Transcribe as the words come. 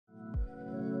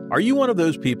Are you one of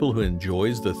those people who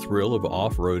enjoys the thrill of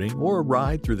off-roading or a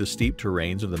ride through the steep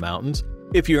terrains of the mountains?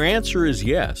 If your answer is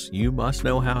yes, you must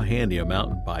know how handy a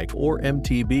mountain bike or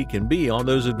MTB can be on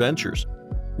those adventures.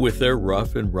 With their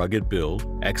rough and rugged build,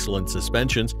 excellent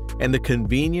suspensions, and the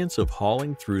convenience of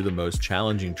hauling through the most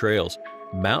challenging trails,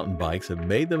 mountain bikes have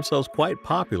made themselves quite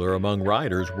popular among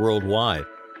riders worldwide.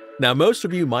 Now, most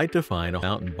of you might define a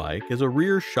mountain bike as a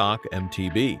rear shock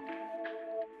MTB.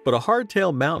 But a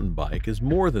hardtail mountain bike is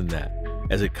more than that,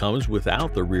 as it comes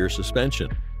without the rear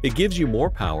suspension. It gives you more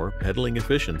power, pedaling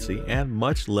efficiency, and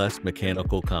much less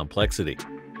mechanical complexity.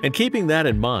 And keeping that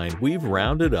in mind, we've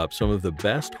rounded up some of the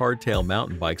best hardtail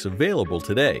mountain bikes available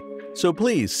today. So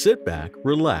please sit back,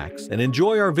 relax, and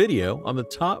enjoy our video on the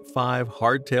top 5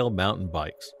 hardtail mountain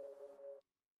bikes.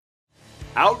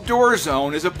 Outdoor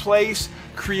Zone is a place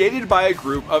created by a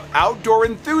group of outdoor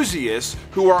enthusiasts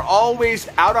who are always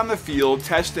out on the field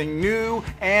testing new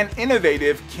and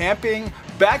innovative camping,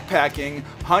 backpacking,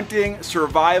 hunting,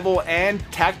 survival, and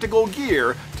tactical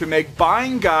gear to make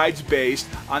buying guides based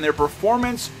on their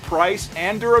performance, price,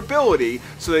 and durability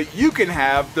so that you can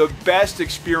have the best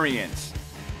experience.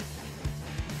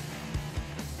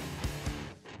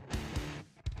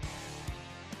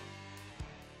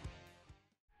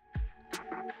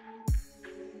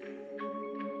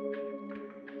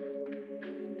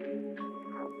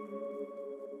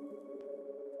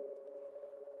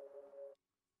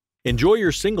 Enjoy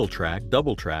your single track,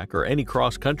 double track, or any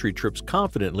cross-country trips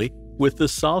confidently with the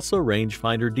Salsa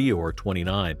Rangefinder Deore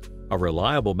 29, a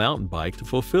reliable mountain bike to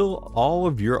fulfill all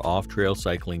of your off-trail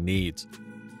cycling needs.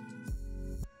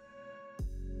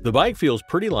 The bike feels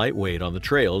pretty lightweight on the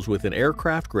trails with an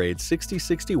aircraft-grade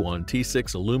 6061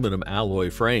 T6 aluminum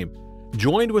alloy frame.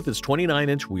 Joined with its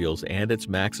 29-inch wheels and its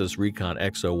Maxxis Recon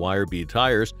XO wire bead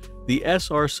tires, the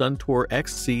SR Suntour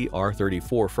XC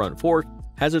R34 front fork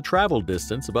has a travel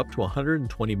distance of up to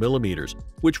 120 millimeters,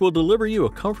 which will deliver you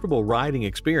a comfortable riding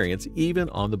experience even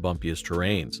on the bumpiest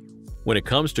terrains. When it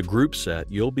comes to group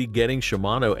set, you'll be getting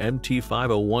Shimano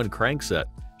MT501 crankset,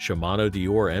 Shimano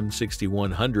Deore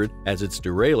M6100 as its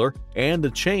derailleur, and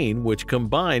a chain which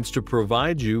combines to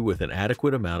provide you with an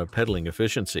adequate amount of pedaling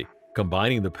efficiency.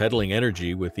 Combining the pedaling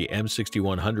energy with the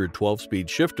M6100 12-speed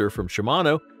shifter from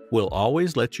Shimano will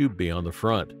always let you be on the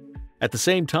front. At the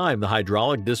same time, the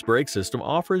hydraulic disc brake system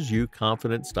offers you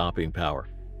confident stopping power.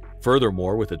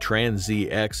 Furthermore, with a Trans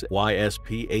ZX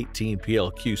YSP 18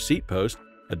 PLQ seat post,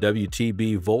 a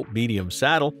WTB Volt medium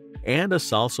saddle, and a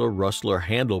Salsa Rustler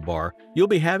handlebar, you'll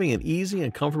be having an easy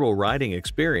and comfortable riding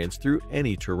experience through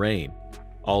any terrain.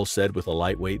 All said with a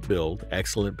lightweight build,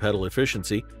 excellent pedal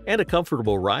efficiency, and a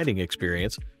comfortable riding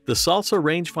experience, the Salsa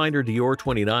Rangefinder Deore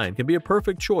 29 can be a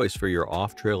perfect choice for your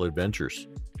off-trail adventures.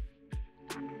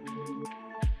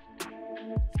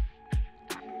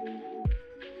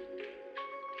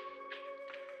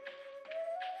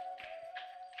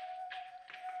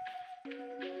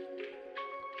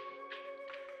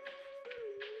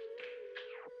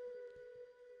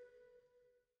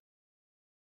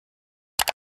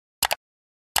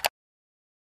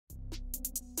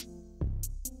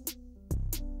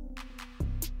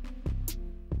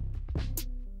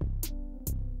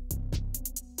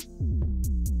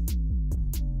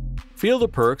 Feel the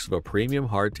perks of a premium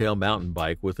hardtail mountain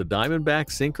bike with the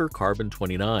Diamondback Sinker Carbon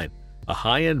 29, a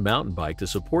high-end mountain bike to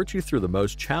support you through the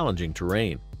most challenging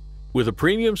terrain. With a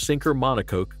premium Sinker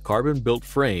monocoque carbon-built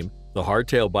frame, the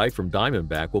hardtail bike from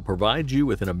Diamondback will provide you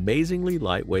with an amazingly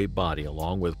lightweight body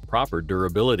along with proper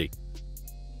durability.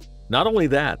 Not only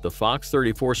that, the Fox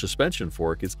 34 suspension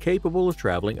fork is capable of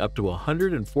traveling up to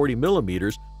 140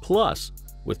 millimeters plus.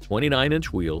 With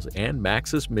 29-inch wheels and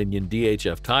Maxxis Minion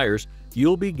DHF tires,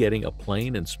 you'll be getting a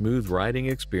plain and smooth riding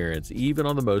experience even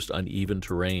on the most uneven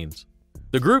terrains.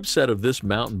 The group set of this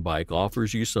mountain bike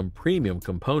offers you some premium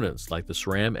components like the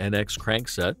SRAM NX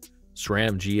crankset,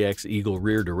 SRAM GX Eagle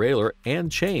rear derailleur,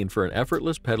 and chain for an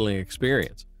effortless pedaling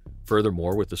experience.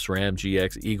 Furthermore, with the SRAM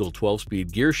GX Eagle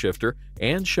 12-speed gear shifter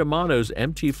and Shimano's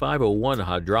MT501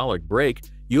 hydraulic brake,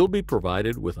 you'll be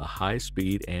provided with a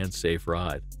high-speed and safe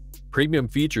ride. Premium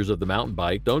features of the mountain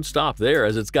bike don't stop there,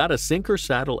 as it's got a Sinker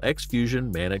Saddle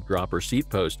X-Fusion Manic Dropper seat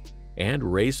post and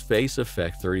Race Face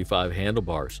Effect 35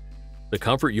 handlebars. The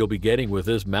comfort you'll be getting with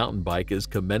this mountain bike is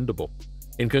commendable.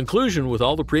 In conclusion, with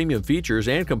all the premium features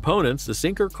and components, the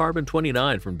Sinker Carbon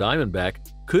 29 from Diamondback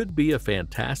could be a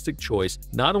fantastic choice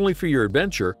not only for your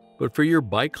adventure, but for your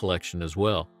bike collection as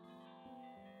well.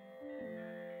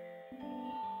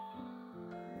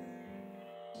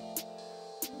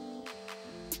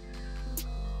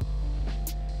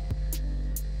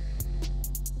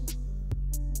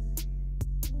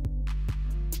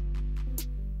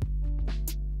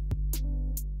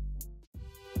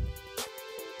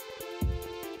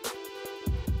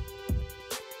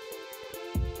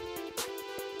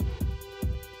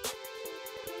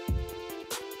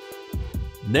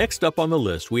 Next up on the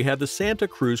list, we have the Santa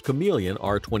Cruz Chameleon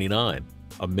R29,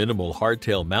 a minimal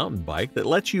hardtail mountain bike that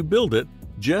lets you build it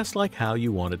just like how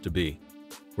you want it to be.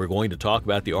 We're going to talk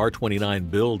about the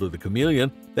R29 build of the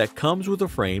Chameleon that comes with a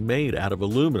frame made out of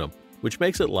aluminum, which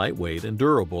makes it lightweight and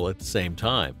durable at the same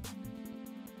time.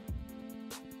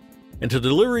 And to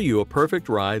deliver you a perfect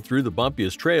ride through the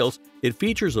bumpiest trails, it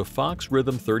features a Fox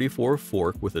Rhythm 34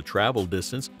 fork with a travel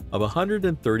distance of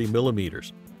 130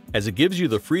 millimeters. As it gives you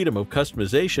the freedom of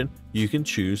customization, you can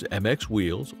choose MX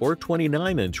wheels or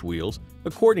 29-inch wheels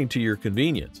according to your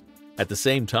convenience. At the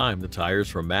same time, the tires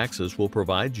from Maxxis will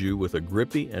provide you with a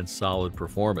grippy and solid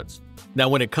performance. Now,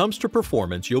 when it comes to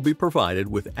performance, you'll be provided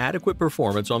with adequate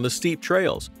performance on the steep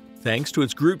trails. Thanks to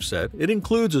its group set, it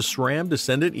includes a SRAM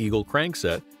Descendant Eagle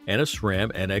crankset and a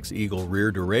SRAM NX Eagle rear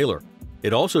derailleur.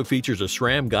 It also features a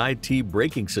SRAM Guide T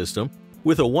braking system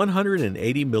with a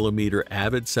 180mm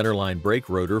Avid centerline brake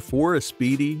rotor for a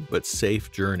speedy but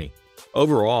safe journey.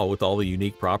 Overall, with all the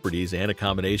unique properties and a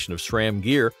combination of SRAM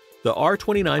gear, the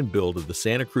R29 build of the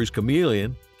Santa Cruz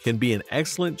Chameleon can be an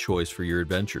excellent choice for your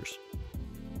adventures.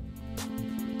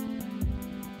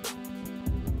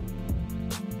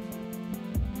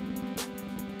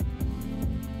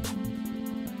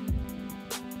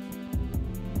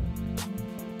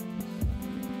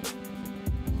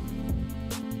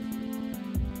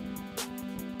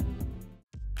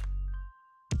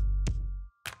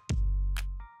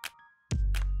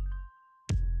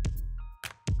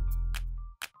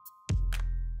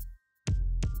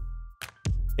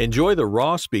 Enjoy the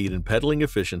raw speed and pedaling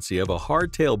efficiency of a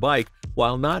hardtail bike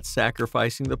while not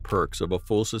sacrificing the perks of a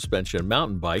full suspension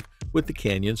mountain bike with the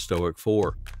Canyon Stoic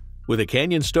 4. With a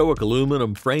Canyon Stoic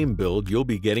aluminum frame build, you'll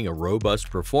be getting a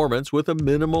robust performance with a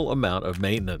minimal amount of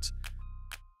maintenance.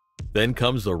 Then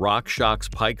comes the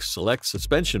RockShox Pike Select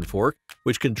suspension fork,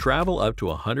 which can travel up to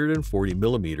 140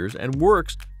 millimeters and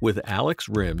works with Alex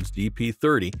Rims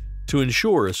DP30 to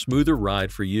ensure a smoother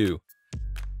ride for you.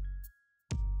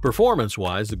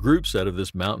 Performance-wise, the group set of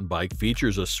this mountain bike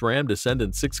features a SRAM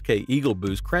Descendant 6K Eagle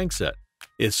Boost crankset.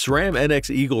 Its SRAM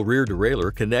NX Eagle rear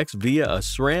derailleur connects via a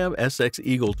SRAM SX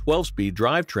Eagle 12-speed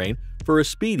drivetrain for a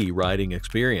speedy riding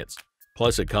experience.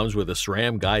 Plus, it comes with a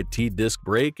SRAM Guide T disc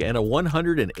brake and a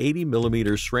 180mm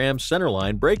SRAM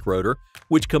centerline brake rotor,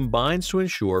 which combines to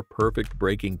ensure perfect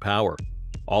braking power.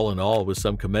 All in all, with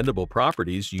some commendable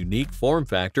properties, unique form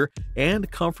factor, and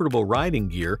comfortable riding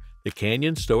gear, the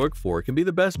Canyon Stoic 4 can be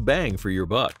the best bang for your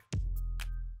buck.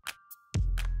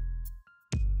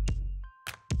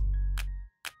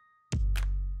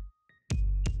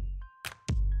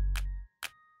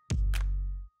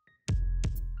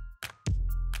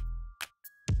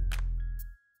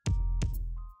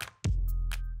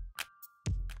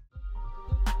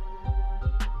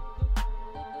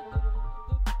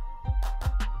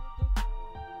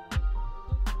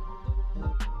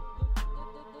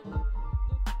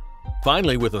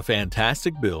 Finally, with a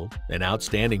fantastic build, an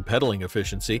outstanding pedaling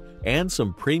efficiency, and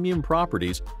some premium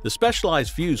properties, the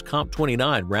Specialized Fuse Comp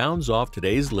 29 rounds off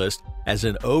today's list as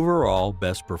an overall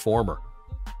best performer.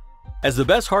 As the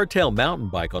best hardtail mountain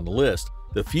bike on the list,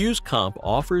 the Fuse Comp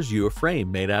offers you a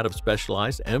frame made out of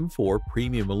Specialized M4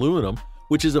 premium aluminum,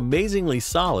 which is amazingly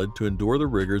solid to endure the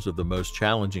rigors of the most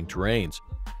challenging terrains.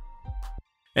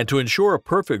 And to ensure a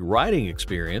perfect riding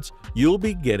experience, you'll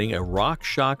be getting a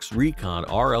RockShox Recon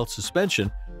RL suspension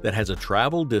that has a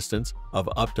travel distance of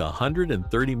up to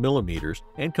 130 millimeters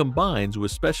and combines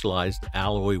with Specialized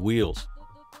alloy wheels.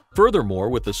 Furthermore,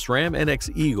 with the SRAM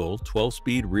NX Eagle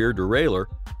 12-speed rear derailleur,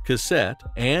 cassette,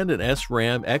 and an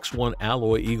SRAM X1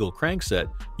 alloy Eagle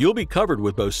crankset, you'll be covered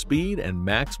with both speed and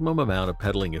maximum amount of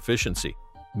pedaling efficiency.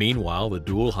 Meanwhile, the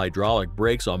dual hydraulic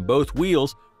brakes on both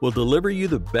wheels will deliver you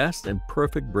the best and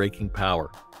perfect braking power.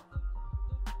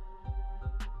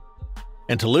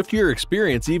 And to lift your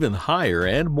experience even higher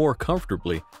and more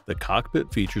comfortably, the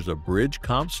cockpit features a bridge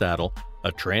comp saddle,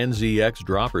 a Trans ZX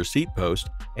dropper seat post,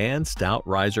 and stout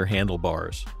riser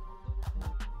handlebars.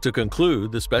 To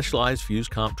conclude, the Specialized Fuse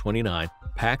Comp 29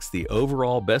 packs the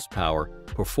overall best power,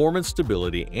 performance,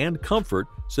 stability, and comfort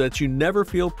so that you never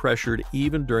feel pressured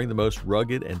even during the most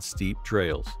rugged and steep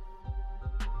trails.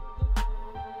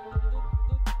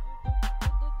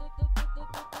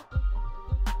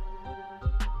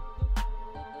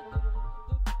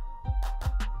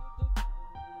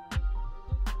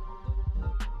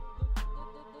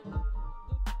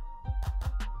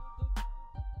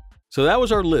 So that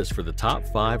was our list for the top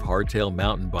 5 hardtail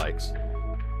mountain bikes.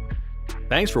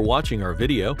 Thanks for watching our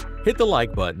video. Hit the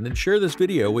like button and share this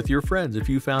video with your friends if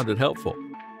you found it helpful.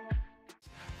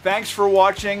 Thanks for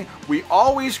watching. We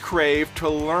always crave to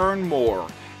learn more.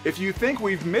 If you think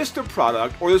we've missed a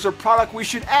product or there's a product we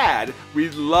should add,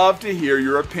 we'd love to hear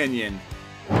your opinion.